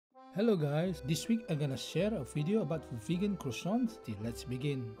Hello guys, this week I'm gonna share a video about vegan croissants. Let's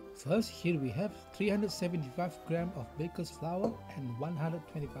begin. First, here we have 375 gram of baker's flour and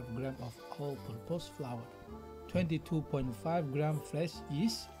 125 gram of all-purpose flour, 22.5 gram fresh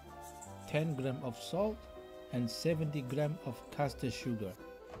yeast, 10 gram of salt, and 70 gram of caster sugar,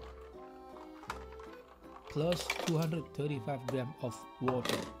 plus 235 gram of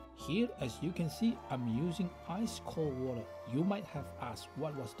water. Here, as you can see, I'm using ice cold water. You might have asked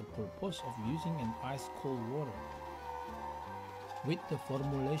what was the purpose of using an ice cold water. With the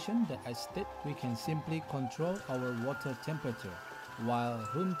formulation that I state, we can simply control our water temperature, while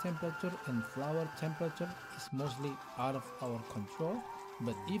room temperature and flour temperature is mostly out of our control.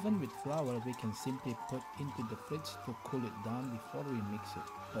 But even with flour, we can simply put into the fridge to cool it down before we mix it.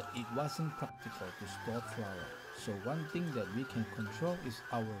 But it wasn't practical to store flour. So one thing that we can control is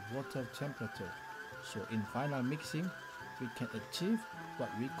our water temperature. So in final mixing, we can achieve what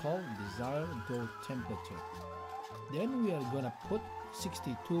we call desired dough temperature. Then we are gonna put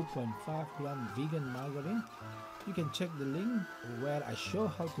 62.5 gram vegan margarine. You can check the link where I show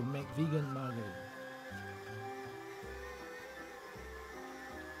how to make vegan margarine.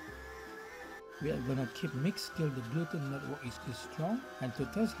 We are gonna keep mix till the gluten network is strong, and to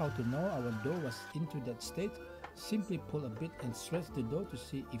test how to know our dough was into that state, simply pull a bit and stretch the dough to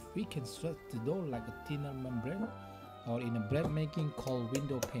see if we can stretch the dough like a thinner membrane or in a bread making called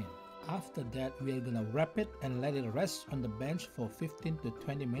window pane. After that, we are gonna wrap it and let it rest on the bench for 15 to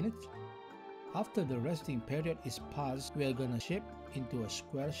 20 minutes. After the resting period is passed, we are gonna shape into a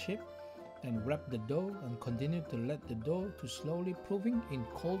square shape and wrap the dough and continue to let the dough to slowly proving in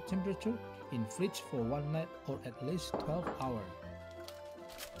cold temperature in fridge for one night or at least 12 hours.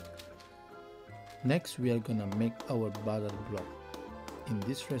 Next, we are gonna make our butter block. In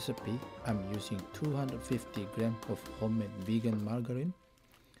this recipe, I'm using 250 grams of homemade vegan margarine.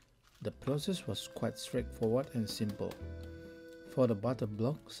 The process was quite straightforward and simple. For the butter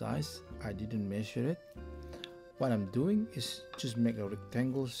block size, I didn't measure it. What I'm doing is just make a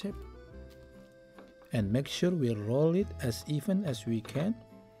rectangle shape and make sure we roll it as even as we can,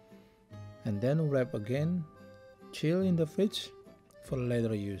 and then wrap again, chill in the fridge for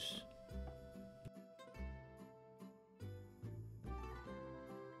later use.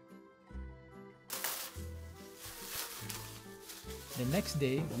 The next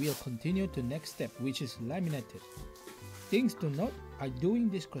day, we'll continue to next step, which is laminated. Things to note, I'm doing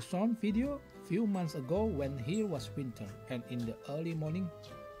this croissant video few months ago when here was winter and in the early morning.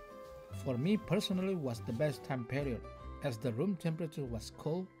 For me personally was the best time period, as the room temperature was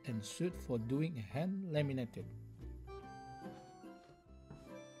cold and suited for doing hand laminated.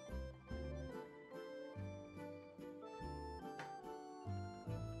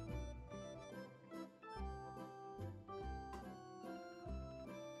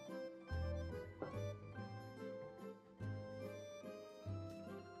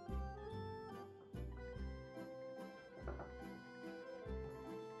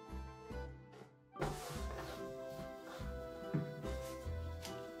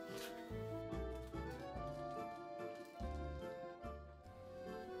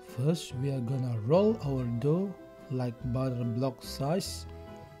 First, we are gonna roll our dough like butter block size.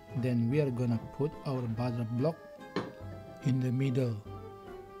 Then we are gonna put our butter block in the middle.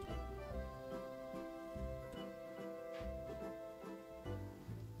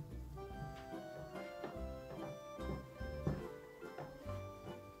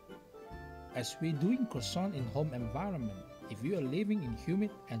 As we doing croissant in home environment, if you are living in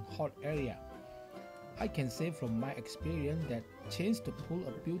humid and hot area, I can say from my experience that change to pull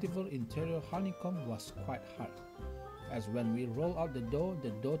a beautiful interior honeycomb was quite hard, as when we roll out the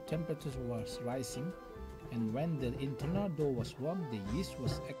dough temperature was rising, and when the internal dough was warm, the yeast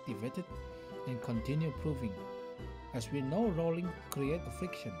was activated and continued proving. As we know, rolling creates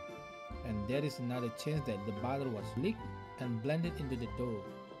friction, and there is another chance that the butter was leaked and blended into the dough.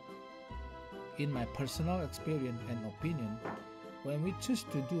 In my personal experience and opinion, when we choose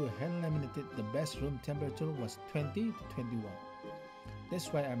to do a hand laminated, the best room temperature was 20 to 21.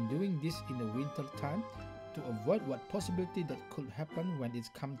 That's why I'm doing this in the winter time, to avoid what possibility that could happen when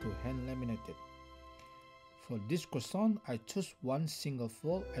it's come to hand laminated. For this croissant, I chose one single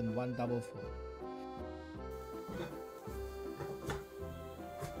fold and one double fold.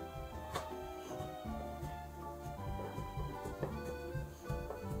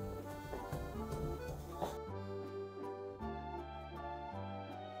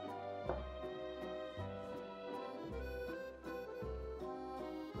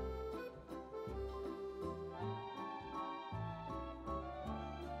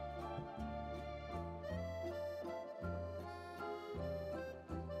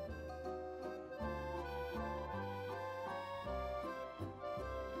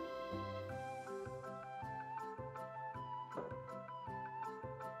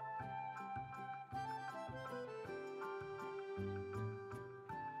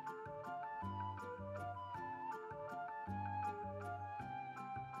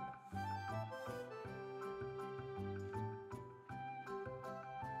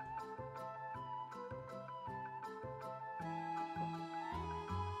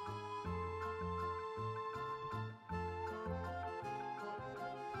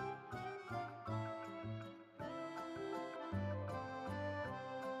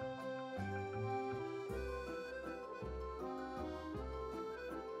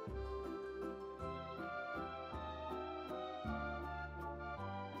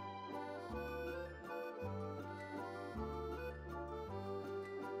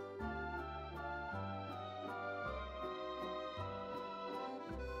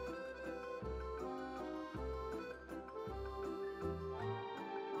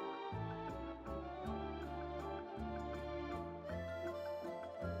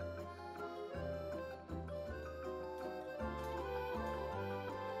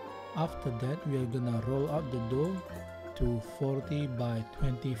 After that, we are gonna roll out the dough to 40 by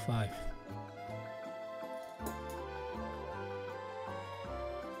 25.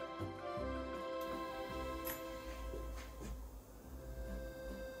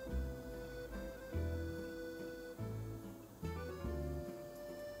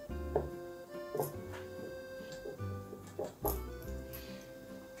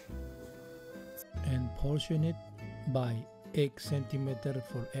 And portion it by 8 cm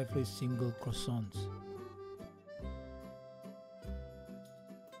for every single croissant.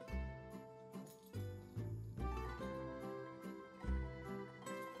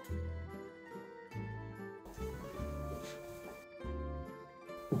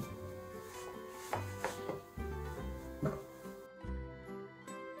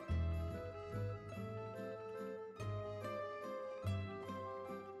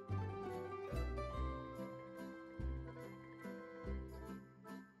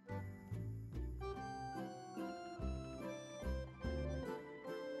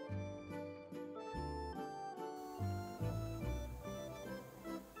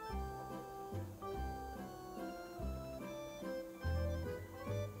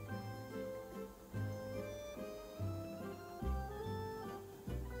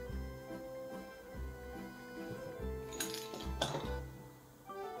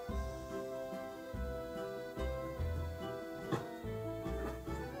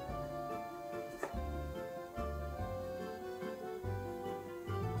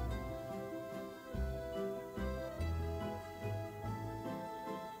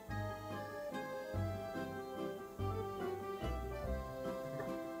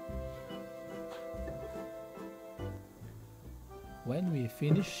 When we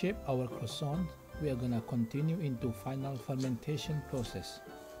finish shape our croissant, we are gonna continue into final fermentation process.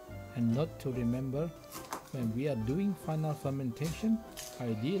 And not to remember, when we are doing final fermentation,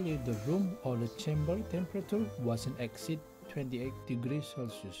 ideally the room or the chamber temperature mustn't exceed 28 degrees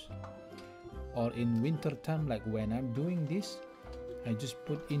Celsius. Or in winter time, like when I'm doing this, I just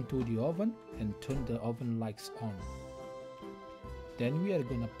put into the oven and turn the oven lights on. Then we are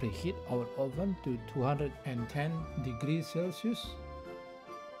gonna preheat our oven to 210 degrees Celsius.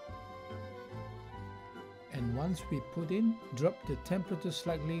 And once we put in, drop the temperature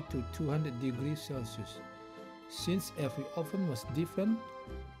slightly to 200 degrees Celsius. Since every oven was different,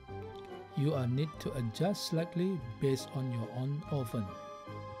 you will need to adjust slightly based on your own oven.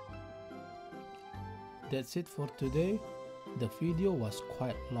 That's it for today. The video was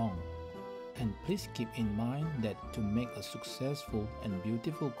quite long. And please keep in mind that to make a successful and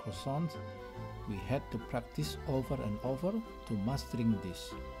beautiful croissant, we had to practice over and over to mastering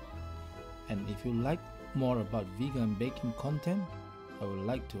this. And if you like more about vegan baking content, I would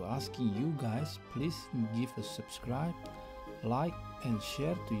like to ask you guys, please give a subscribe, like and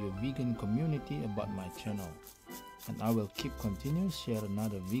share to your vegan community about my channel. And I will keep continuing share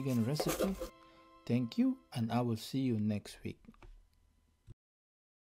another vegan recipe. Thank you, and I will see you next week.